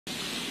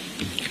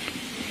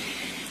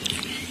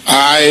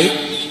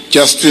I,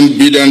 Justin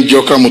Bedan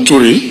Joka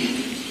Muturi,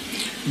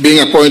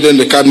 being appointed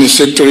the Cabinet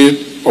Secretary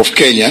of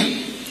Kenya,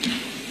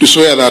 do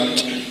swear that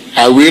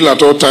I will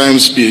at all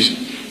times be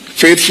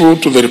faithful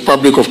to the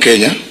Republic of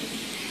Kenya,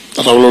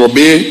 that I will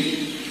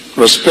obey,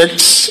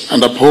 respect,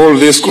 and uphold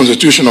this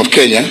Constitution of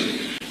Kenya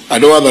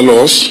and all other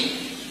laws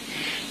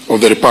of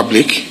the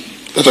Republic,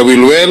 that I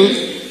will well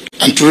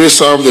and truly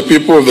serve the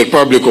people of the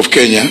Republic of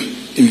Kenya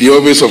in the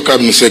office of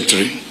Cabinet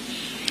Secretary,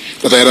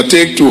 that I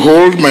undertake to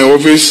hold my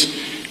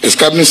office as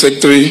Cabinet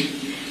Secretary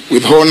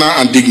with honor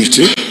and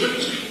dignity,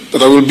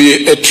 that I will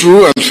be a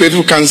true and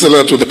faithful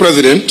counselor to the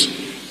President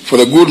for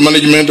the good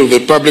management of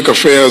the public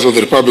affairs of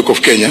the Republic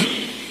of Kenya,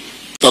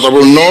 that I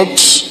will not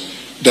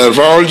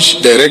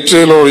divulge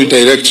directly or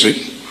indirectly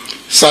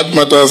such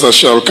matters as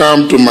shall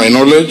come to my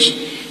knowledge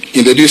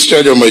in the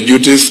discharge of my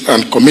duties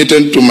and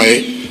committed to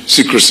my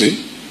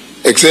secrecy,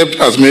 except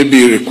as may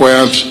be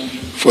required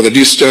for the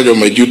discharge of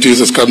my duties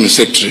as Cabinet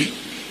Secretary,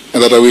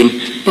 and that I will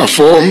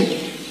perform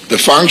the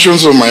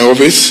functions of my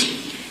office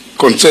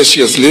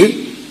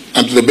conscientiously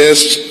and to the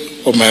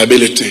best of my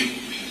ability.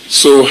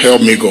 So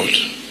help me God.